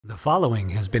The following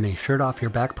has been a Shirt Off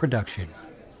Your Back production.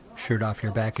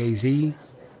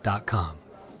 ShirtOffYourBackAZ.com.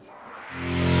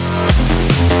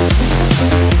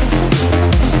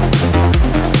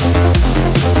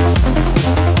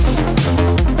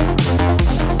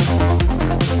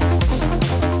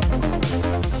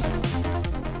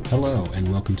 Hello,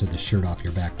 and welcome to the Shirt Off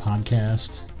Your Back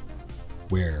podcast,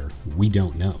 where we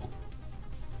don't know.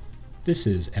 This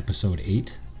is episode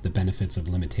 8, The Benefits of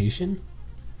Limitation.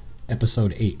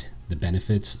 Episode 8, The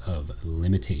Benefits of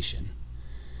Limitation.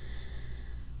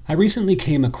 I recently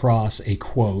came across a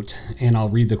quote, and I'll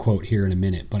read the quote here in a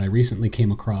minute, but I recently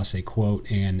came across a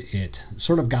quote, and it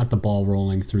sort of got the ball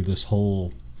rolling through this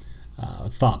whole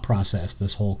thought process,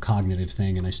 this whole cognitive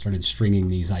thing, and I started stringing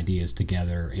these ideas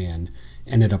together and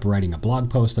ended up writing a blog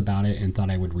post about it and thought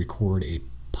I would record a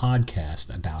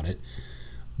podcast about it.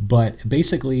 But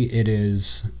basically it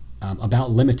is about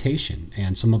limitation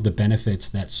and some of the benefits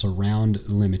that surround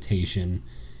limitation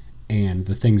and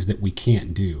the things that we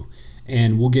can't do.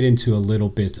 And we'll get into a little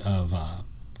bit of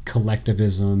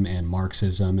collectivism and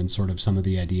Marxism and sort of some of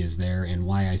the ideas there and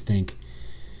why I think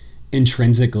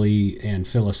intrinsically and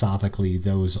philosophically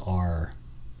those are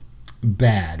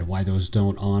bad, why those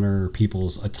don't honor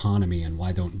people's autonomy and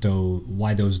why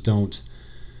those don't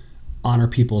honor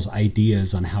people's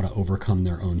ideas on how to overcome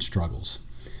their own struggles.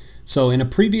 So in a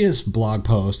previous blog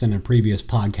post and a previous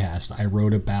podcast, I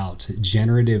wrote about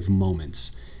generative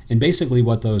moments. And basically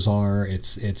what those are,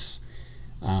 and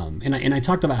I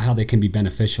talked about how they can be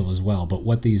beneficial as well, but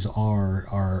what these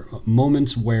are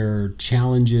moments where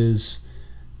challenges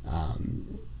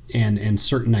and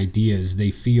certain ideas, they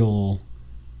feel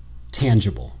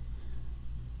tangible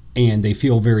and they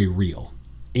feel very real.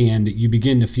 And you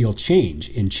begin to feel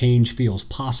change, and change feels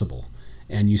possible.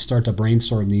 And you start to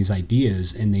brainstorm these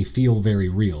ideas and they feel very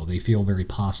real. They feel very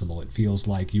possible. It feels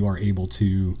like you are able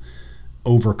to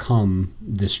overcome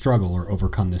this struggle or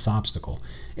overcome this obstacle.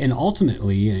 And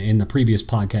ultimately, in the previous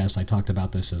podcast, I talked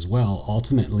about this as well.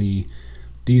 Ultimately,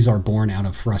 these are born out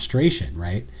of frustration,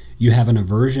 right? You have an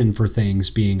aversion for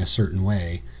things being a certain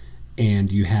way, and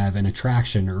you have an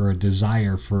attraction or a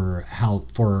desire for how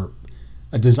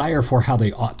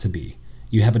they ought to be.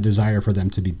 You have a desire for them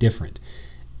to be different.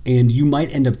 And you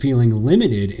might end up feeling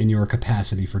limited in your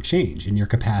capacity for change, in your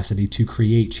capacity to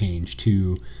create change,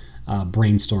 to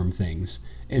brainstorm things.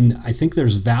 And I think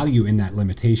there's value in that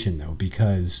limitation, though,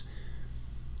 because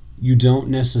you don't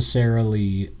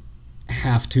necessarily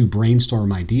have to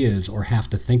brainstorm ideas or have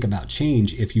to think about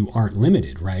change if you aren't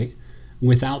limited, right?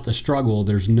 Without the struggle,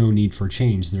 there's no need for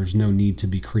change. There's no need to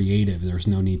be creative. There's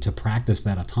no need to practice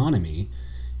that autonomy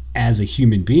as a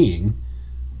human being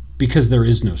because there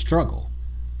is no struggle.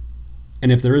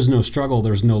 And if there is no struggle,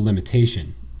 there's no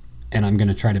limitation. And I'm going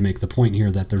to try to make the point here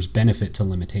that there's benefit to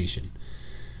limitation.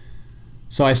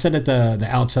 So I said at the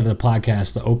outset of the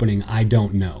podcast, the opening, I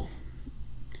don't know.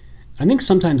 I think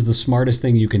sometimes the smartest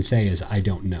thing you can say is, I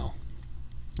don't know.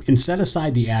 And set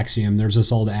aside the axiom. There's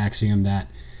this old axiom that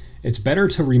it's better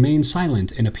to remain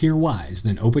silent and appear wise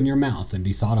than open your mouth and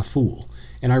be thought a fool.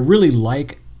 And I really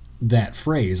like that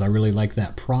phrase. I really like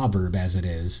that proverb as it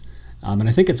is. And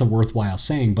I think it's a worthwhile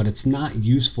saying, but it's not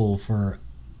useful for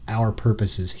our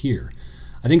purposes here.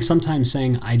 I think sometimes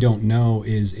saying I don't know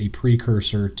is a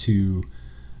precursor to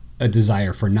a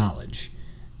desire for knowledge.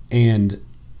 And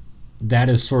that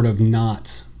is sort of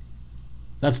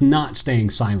that's not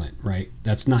staying silent, right?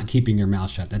 That's not keeping your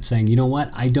mouth shut. That's saying, you know what,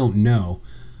 I don't know,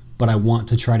 but I want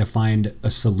to try to find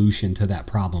a solution to that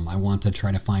problem. I want to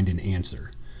try to find an answer.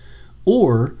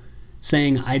 Or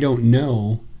saying I don't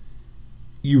know,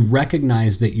 you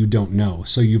recognize that you don't know,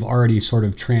 so you've already sort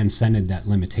of transcended that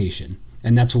limitation.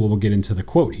 And that's what we'll get into the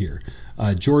quote here.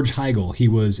 George Hegel, he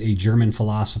was a German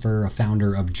philosopher, a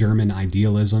founder of German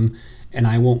idealism, and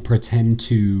I won't pretend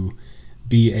to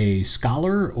be a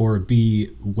scholar or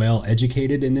be well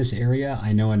educated in this area.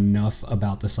 I know enough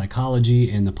about the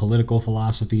psychology and the political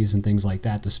philosophies and things like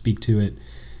that to speak to it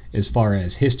as far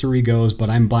as history goes, but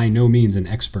I'm by no means an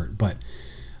expert. But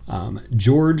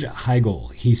George Hegel,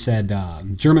 he said,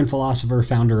 German philosopher,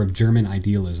 founder of German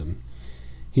idealism,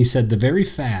 he said, the very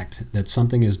fact that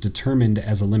something is determined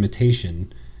as a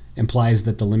limitation implies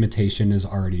that the limitation is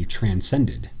already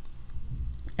transcended.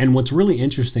 And what's really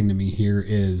interesting to me here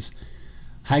is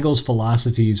Hegel's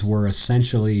philosophies were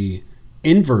essentially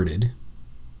inverted,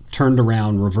 turned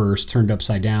around, reversed, turned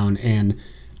upside down, and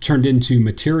turned into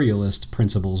materialist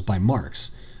principles by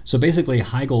Marx. So basically,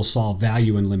 Hegel saw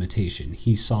value in limitation.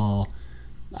 He saw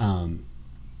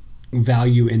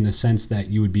value in the sense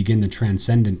that you would begin to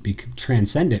transcend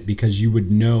it because you would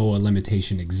know a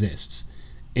limitation exists.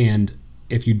 And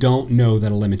if you don't know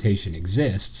that a limitation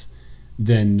exists,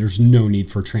 then there's no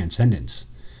need for transcendence.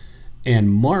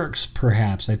 And Marx,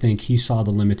 perhaps, I think he saw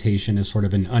the limitation as sort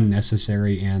of an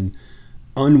unnecessary and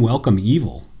unwelcome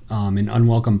evil, an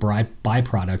unwelcome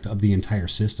byproduct of the entire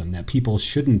system, that people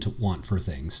shouldn't want for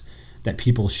things, that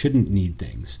people shouldn't need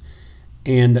things.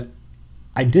 And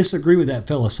I disagree with that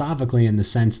philosophically, in the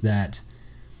sense that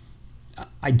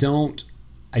I don't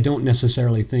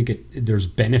necessarily think there's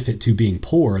benefit to being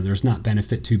poor. There's not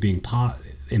benefit to being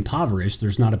impoverished.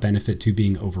 There's not a benefit to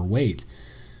being overweight.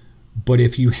 But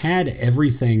if you had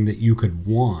everything that you could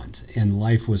want and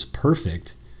life was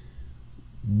perfect,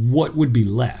 what would be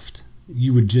left?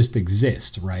 You would just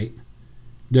exist, right?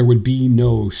 There would be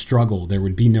no struggle. There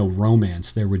would be no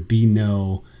romance. There would be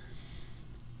no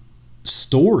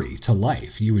story to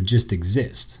life. You would just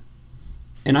exist.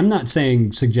 And I'm not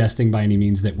suggesting by any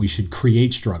means that we should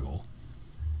create struggle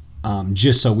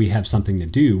just so we have something to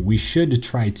do. We should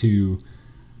try to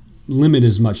limit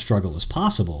as much struggle as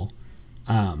possible.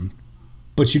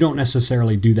 But you don't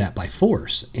necessarily do that by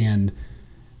force. And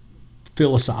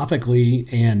philosophically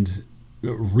and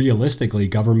realistically,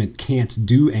 government can't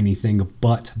do anything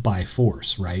but by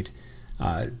force, right?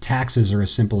 Taxes are a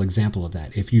simple example of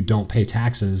that. If you don't pay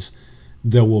taxes,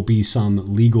 there will be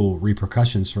some legal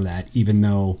repercussions for that, even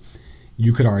though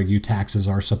you could argue taxes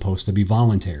are supposed to be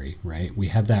voluntary, right? We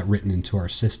have that written into our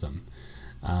system.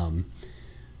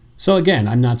 So again,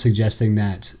 I'm not suggesting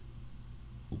that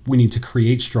we need to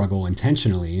create struggle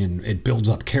intentionally and it builds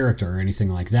up character or anything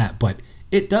like that, but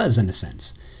it does in a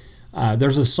sense.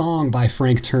 There's a song by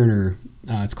Frank Turner,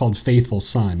 it's called Faithful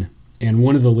Son, and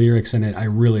one of the lyrics in it I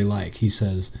really like. He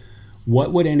says,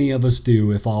 "What would any of us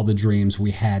do if all the dreams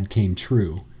we had came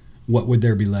true? What would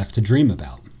there be left to dream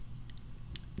about?"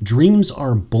 Dreams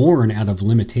are born out of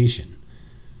limitation,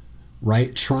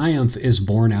 right? Triumph is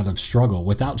born out of struggle.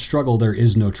 Without struggle, there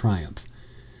is no triumph.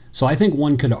 So I think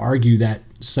one could argue that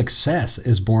success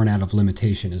is born out of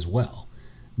limitation as well.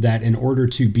 That in order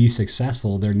to be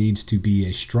successful, there needs to be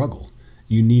a struggle.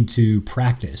 You need to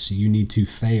practice. You need to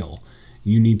fail.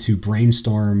 You need to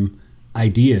brainstorm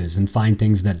ideas and find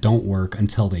things that don't work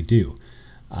until they do.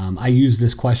 I use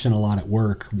this question a lot at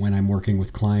work when I'm working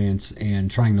with clients and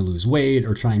trying to lose weight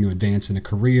or trying to advance in a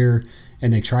career,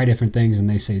 and they try different things and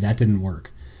they say, that didn't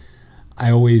work. I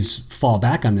always fall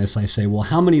back on this. I say, well,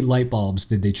 how many light bulbs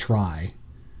did they try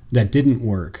that didn't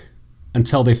work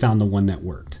until they found the one that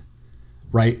worked?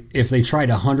 Right? If they tried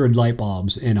 100 light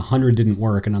bulbs and 100 didn't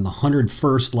work, and on the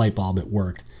 101st light bulb it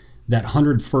worked, that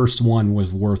 101st one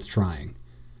was worth trying.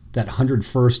 That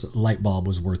 101st light bulb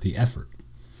was worth the effort.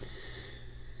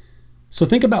 So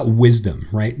think about wisdom,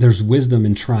 right? There's wisdom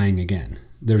in trying again.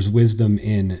 There's wisdom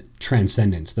in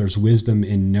transcendence. There's wisdom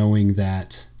in knowing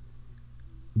that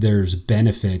there's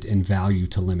benefit and value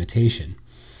to limitation.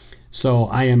 So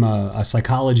I am a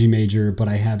psychology major, but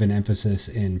I have an emphasis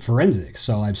in forensics.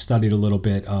 So I've studied a little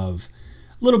bit of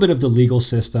the legal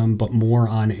system, but more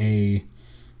on a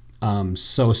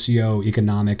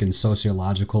socioeconomic and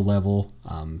sociological level,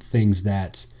 things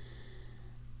that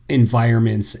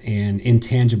environments and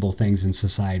intangible things in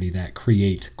society that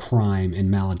create crime and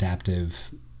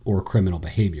maladaptive or criminal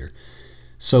behavior.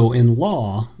 So in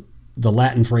law, the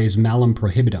Latin phrase malum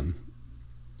prohibitum,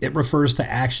 it refers to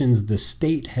actions the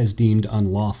state has deemed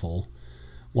unlawful,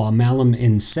 while malum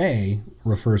in se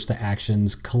refers to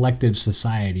actions collective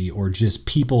society or just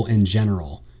people in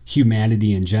general,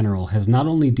 humanity in general, has not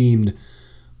only deemed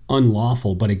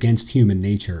unlawful, but against human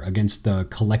nature, against the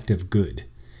collective good.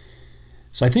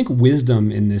 So I think wisdom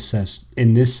in this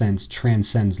sense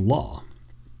transcends law.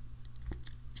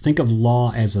 Think of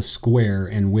law as a square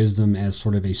and wisdom as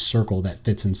sort of a circle that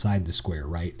fits inside the square,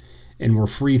 right? And we're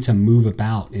free to move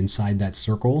about inside that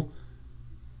circle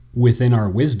within our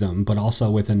wisdom, but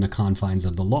also within the confines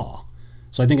of the law.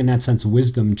 So I think in that sense,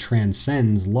 wisdom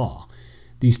transcends law.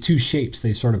 These two shapes,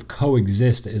 they sort of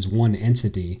coexist as one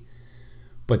entity,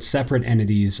 but separate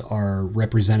entities are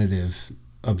representative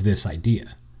of this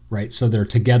idea, right? So they're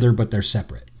together, but they're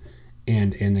separate,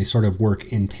 and they sort of work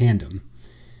in tandem.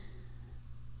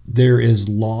 There is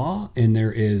law and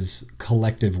there is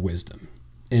collective wisdom.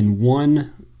 And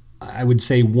one, I would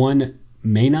say one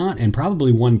may not, and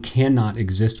probably one cannot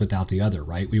exist without the other,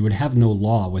 right? We would have no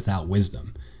law without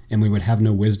wisdom, and we would have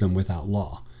no wisdom without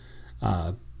law.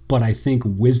 But I think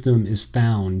wisdom is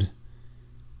found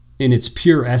in its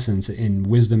pure essence, in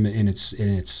wisdom in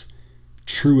its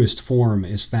truest form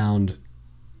is found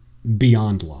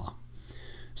beyond law.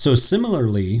 So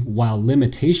similarly, while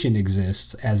limitation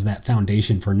exists as that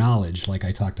foundation for knowledge, like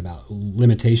I talked about,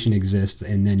 limitation exists,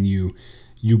 and then you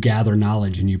gather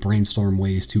knowledge and you brainstorm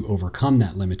ways to overcome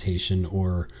that limitation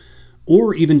or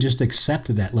or even just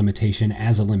accept that limitation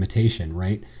as a limitation,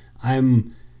 right?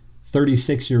 I'm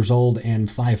 36 years old and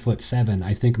 5'7".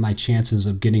 I think my chances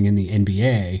of getting in the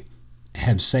NBA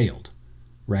have sailed,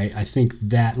 right? I think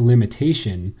that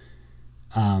limitation,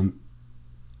 I'm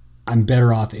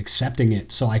better off accepting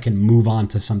it so I can move on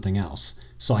to something else.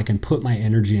 So I can put my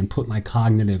energy and put my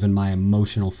cognitive and my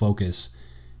emotional focus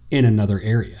in another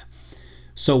area.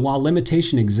 So while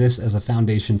limitation exists as a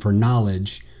foundation for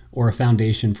knowledge, or a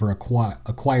foundation for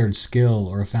acquired skill,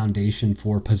 or a foundation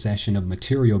for possession of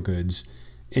material goods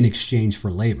in exchange for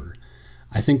labor,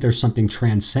 I think there's something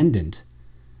transcendent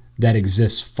that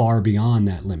exists far beyond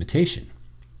that limitation.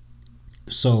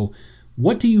 So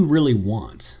what do you really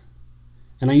want?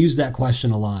 And I use that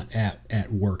question a lot at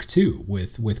work too,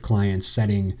 with clients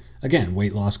setting, again,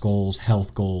 weight loss goals,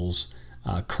 health goals,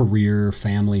 career,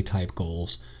 family type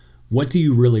goals. What do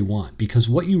you really want? Because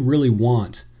what you really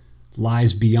want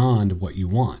lies beyond what you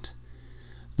want.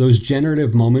 Those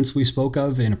generative moments we spoke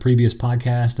of in a previous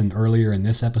podcast and earlier in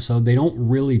this episode, they don't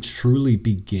really truly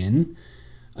begin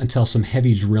until some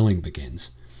heavy drilling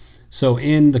begins. So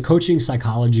in the Coaching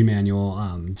Psychology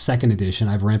Manual, second edition,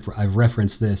 I've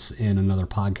referenced this in another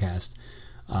podcast.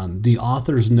 The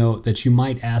authors note that you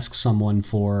might ask someone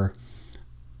for,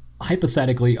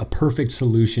 hypothetically, a perfect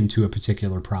solution to a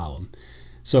particular problem.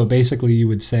 So basically you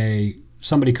would say,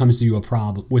 somebody comes to you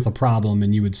with a problem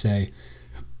and you would say,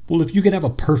 well, if you could have a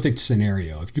perfect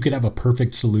scenario, if you could have a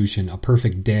perfect solution, a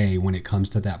perfect day when it comes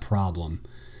to that problem,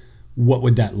 what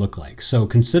would that look like? So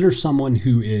consider someone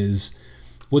who is,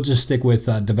 we'll just stick with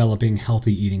developing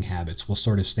healthy eating habits. We'll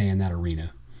sort of stay in that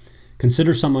arena.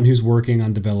 Consider someone who's working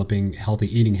on developing healthy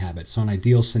eating habits. So an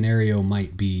ideal scenario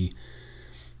might be,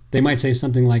 they might say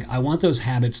something like, I want those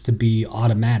habits to be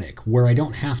automatic, where I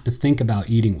don't have to think about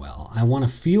eating well. I want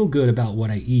to feel good about what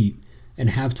I eat and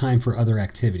have time for other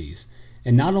activities.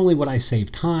 And not only would I save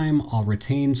time, I'll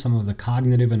retain some of the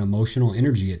cognitive and emotional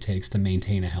energy it takes to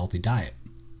maintain a healthy diet.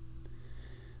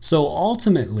 So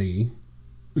ultimately,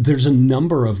 there's a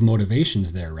number of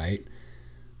motivations there, right?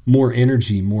 More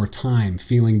energy, more time,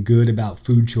 feeling good about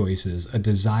food choices, a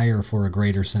desire for a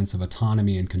greater sense of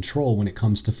autonomy and control when it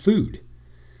comes to food.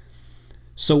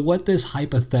 So what this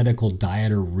hypothetical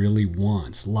dieter really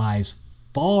wants lies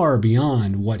far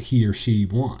beyond what he or she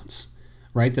wants,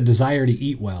 right? The desire to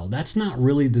eat well, that's not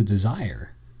really the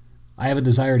desire. I have a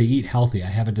desire to eat healthy. I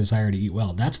have a desire to eat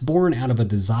well. That's born out of a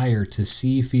desire to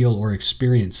see, feel, or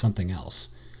experience something else.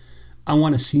 I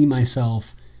want to see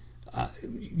myself.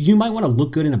 You might want to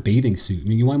look good in a bathing suit. I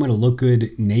mean, you might want to look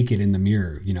good naked in the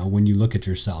mirror, when you look at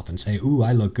yourself and say, ooh,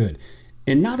 I look good.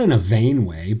 And not in a vain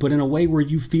way, but in a way where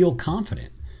you feel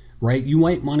confident, right? You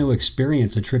might want to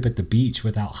experience a trip at the beach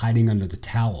without hiding under the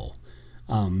towel,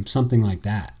 something like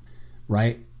that,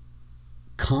 right?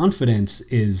 Confidence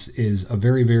is a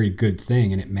very, very good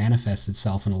thing, and it manifests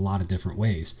itself in a lot of different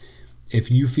ways.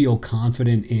 If you feel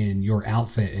confident in your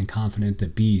outfit and confident at the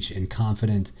beach and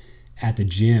confident at the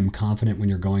gym, confident when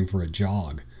you're going for a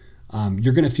jog,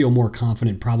 you're going to feel more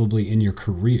confident probably in your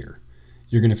career.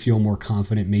 You're going to feel more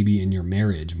confident maybe in your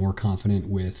marriage, more confident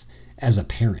as a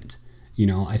parent.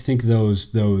 I think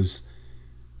those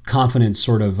confidence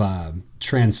sort of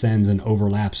transcends and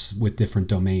overlaps with different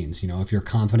domains. If you're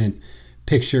confident,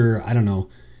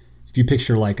 if you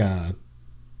picture like a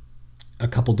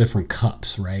couple different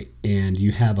cups, right? And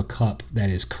you have a cup that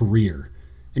is career,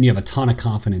 and you have a ton of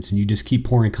confidence, and you just keep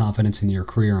pouring confidence into your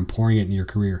career and pouring it into your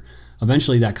career.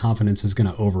 Eventually that confidence is going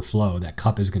to overflow. That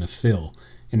cup is going to fill,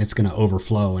 and it's going to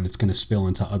overflow, and it's going to spill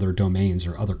into other domains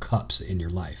or other cups in your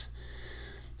life.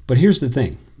 But here's the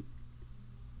thing.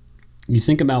 You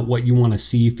think about what you want to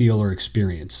see, feel, or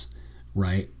experience,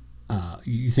 right?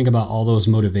 You think about all those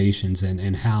motivations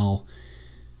and how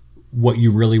what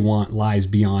you really want lies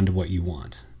beyond what you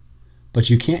want. But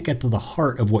you can't get to the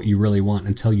heart of what you really want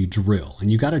until you drill.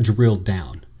 And you got to drill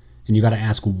down. And you got to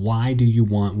ask, why do you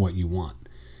want what you want?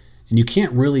 And you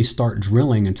can't really start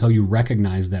drilling until you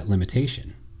recognize that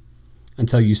limitation.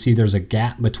 Until you see there's a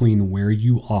gap between where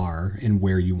you are and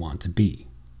where you want to be.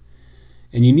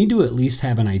 And you need to at least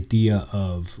have an idea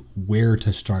of where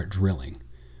to start drilling,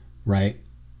 right?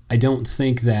 I don't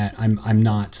think that I'm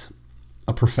not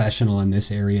a professional in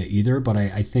this area either, but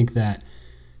I think that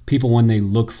people, when they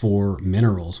look for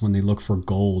minerals, when they look for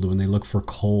gold, when they look for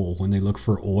coal, when they look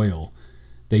for oil,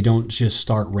 they don't just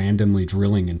start randomly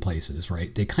drilling in places,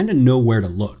 right? They kind of know where to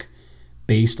look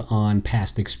based on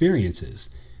past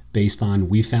experiences, based on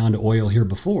we found oil here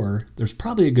before, there's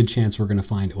probably a good chance we're going to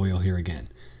find oil here again.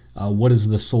 What does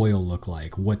the soil look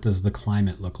like? What does the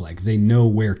climate look like? They know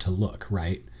where to look,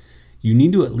 right? You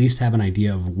need to at least have an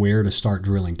idea of where to start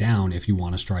drilling down if you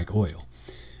want to strike oil.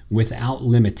 without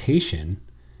limitation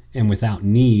and without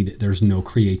need, there's no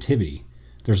creativity.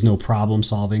 There's no problem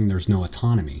solving. There's no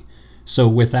autonomy. So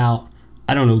without,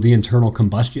 I don't know, the internal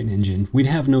combustion engine, we'd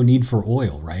have no need for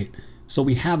oil, right? So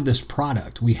we have this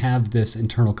product. We have this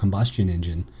internal combustion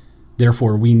engine.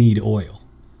 Therefore, we need oil,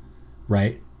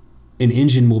 right? An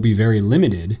engine will be very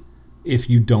limited if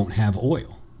you don't have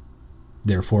oil.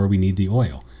 Therefore, we need the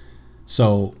oil.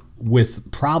 So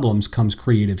with problems comes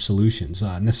creative solutions.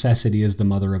 Necessity is the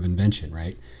mother of invention,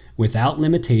 right? Without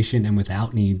limitation and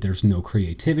without need, there's no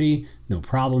creativity, no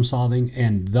problem solving,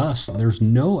 and thus there's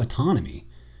no autonomy,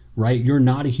 right? You're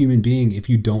not a human being if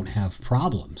you don't have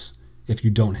problems, if you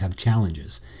don't have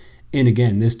challenges. And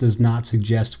again, this does not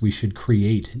suggest we should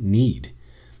create need,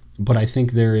 but I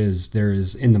think there is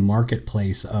in the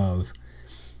marketplace of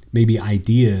maybe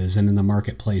ideas and in the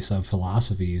marketplace of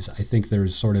philosophies, I think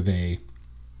there's sort of an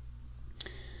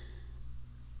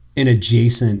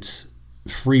adjacent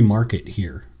free market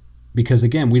here. Because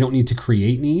again, we don't need to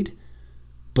create need,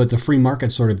 but the free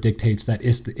market sort of dictates that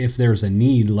if there's a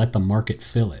need, let the market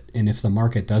fill it. And if the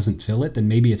market doesn't fill it, then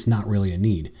maybe it's not really a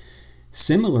need.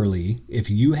 Similarly, if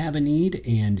you have a need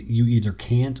and you either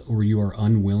can't or you are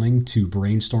unwilling to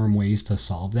brainstorm ways to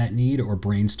solve that need or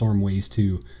brainstorm ways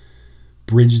to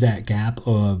bridge that gap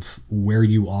of where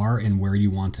you are and where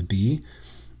you want to be,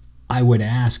 I would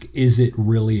ask, is it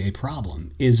really a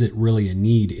problem? Is it really a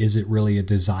need? Is it really a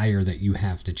desire that you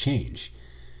have to change?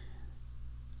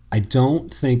 I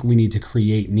don't think we need to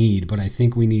create need, but I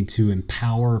think we need to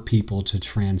empower people to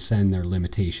transcend their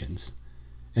limitations.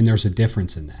 And there's a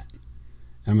difference in that.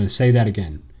 I'm going to say that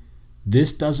again.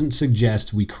 This doesn't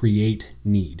suggest we create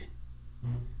need,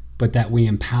 but that we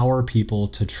empower people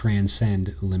to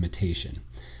transcend limitation.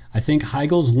 I think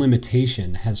Hegel's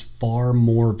limitation has far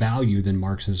more value than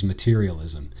Marx's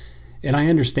materialism. And I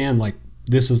understand, like,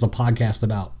 this is a podcast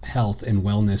about health and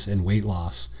wellness and weight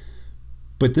loss,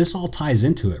 but this all ties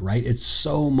into it, right? It's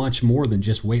so much more than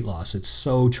just weight loss. It's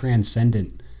so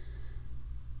transcendent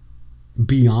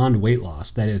beyond weight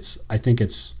loss that I think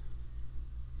it's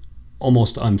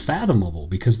almost unfathomable,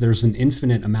 because there's an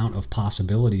infinite amount of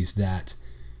possibilities that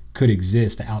could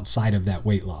exist outside of that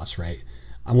weight loss, right?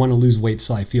 I want to lose weight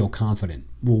so I feel confident.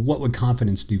 Well, what would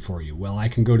confidence do for you? Well, I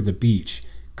can go to the beach.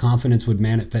 Confidence would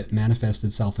manifest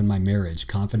itself in my marriage.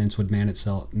 Confidence would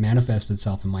manifest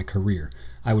itself in my career.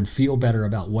 I would feel better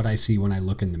about what I see when I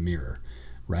look in the mirror,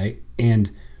 right?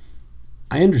 And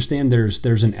I understand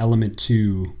there's an element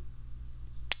to,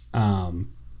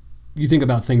 you think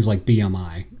about things like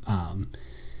BMI,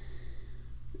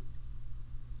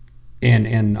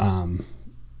 and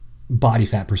body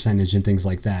fat percentage and things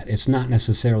like that. It's not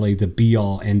necessarily the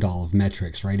be-all, end-all of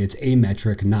metrics, right? It's a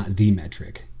metric, not the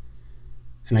metric.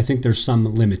 And I think there's some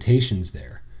limitations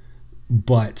there.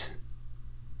 But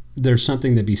there's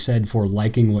something to be said for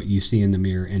liking what you see in the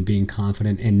mirror and being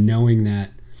confident and knowing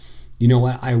that, you know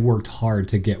what, I worked hard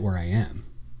to get where I am.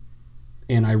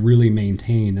 And I really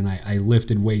maintained, and I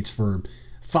lifted weights for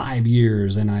 5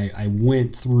 years, and I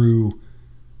went through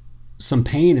some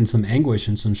pain and some anguish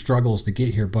and some struggles to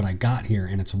get here, but I got here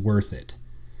and it's worth it.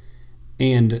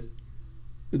 And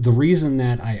the reason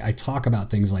that I talk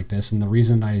about things like this, and the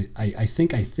reason I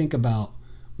think about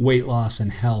weight loss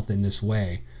and health in this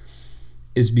way,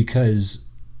 is because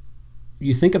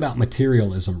you think about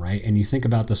materialism, right? And you think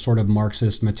about the sort of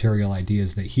Marxist material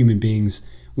ideas that human beings,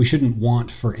 we shouldn't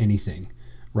want for anything,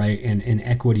 right? And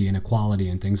equity and equality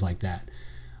and things like that.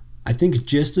 I think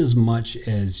just as much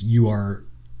as you are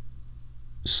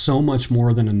so much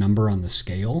more than a number on the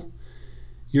scale,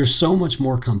 you're so much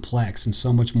more complex and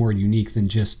so much more unique than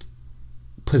just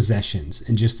possessions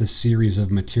and just a series of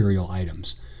material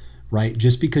items, right?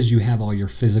 Just because you have all your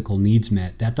physical needs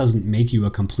met, that doesn't make you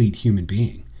a complete human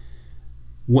being.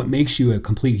 What makes you a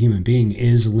complete human being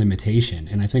is limitation.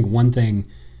 And I think one thing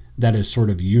that is sort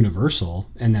of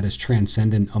universal and that is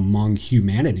transcendent among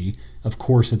humanity, of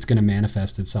course, it's going to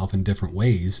manifest itself in different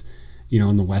ways, you know,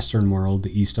 in the Western world,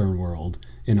 the Eastern world,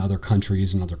 in other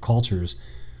countries and other cultures.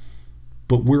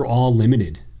 But we're all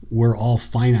limited. We're all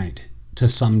finite to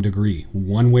some degree.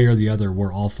 One way or the other,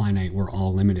 we're all finite. We're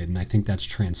all limited. And I think that's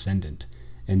transcendent.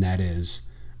 And that is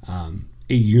a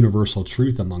universal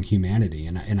truth among humanity.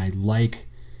 And I like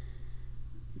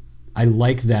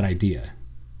that idea.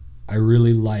 I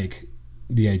really like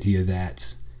the idea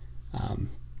that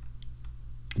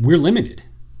we're limited,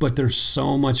 but there's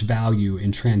so much value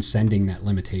in transcending that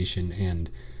limitation and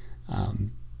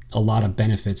a lot of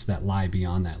benefits that lie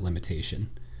beyond that limitation.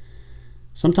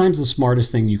 Sometimes the smartest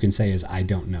thing you can say is, I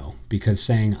don't know, because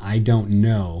saying I don't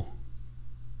know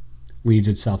leads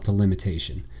itself to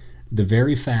limitation. The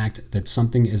very fact that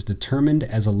something is determined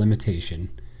as a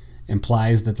limitation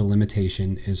implies that the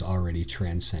limitation is already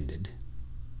transcended.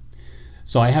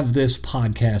 So I have this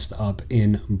podcast up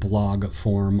in blog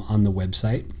form on the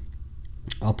website.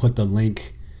 I'll put the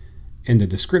link in the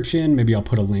description. Maybe I'll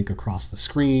put a link across the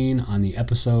screen on the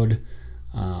episode,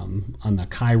 on the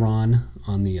Chiron,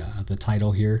 on the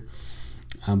title here.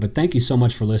 But thank you so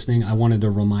much for listening. I wanted to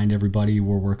remind everybody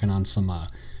we're working on some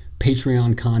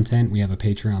Patreon content. We have a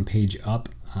Patreon page up.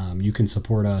 You can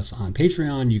support us on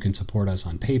Patreon. You can support us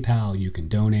on PayPal. You can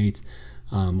donate.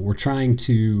 We're trying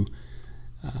to...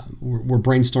 we're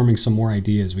brainstorming some more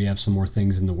ideas. We have some more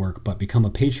things in the work, but become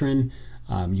a patron.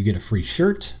 You get a free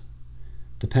shirt.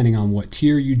 Depending on what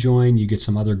tier you join, you get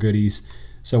some other goodies.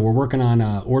 So we're working on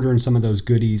ordering some of those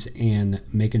goodies and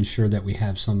making sure that we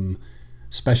have some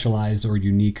specialized or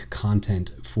unique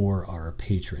content for our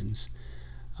patrons.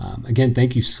 Again,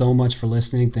 thank you so much for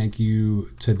listening. Thank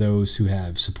you to those who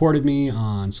have supported me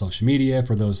on social media,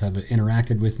 for those who have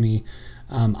interacted with me.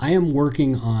 I am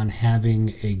working on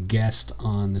having a guest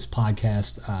on this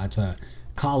podcast. It's a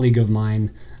colleague of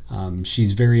mine.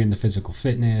 She's very into physical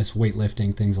fitness,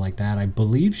 weightlifting, things like that. I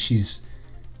believe she's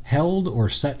held or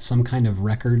set some kind of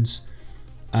records.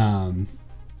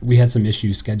 We had some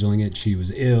issues scheduling it. She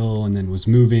was ill and then was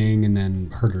moving and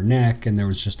then hurt her neck, and there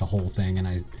was just a whole thing. And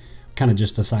I kind of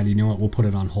just decided, you know what, we'll put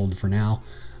it on hold for now.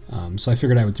 So I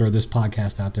figured I would throw this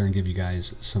podcast out there and give you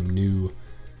guys some new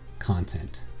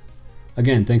content.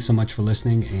 Again, thanks so much for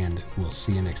listening, and we'll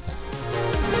see you next time.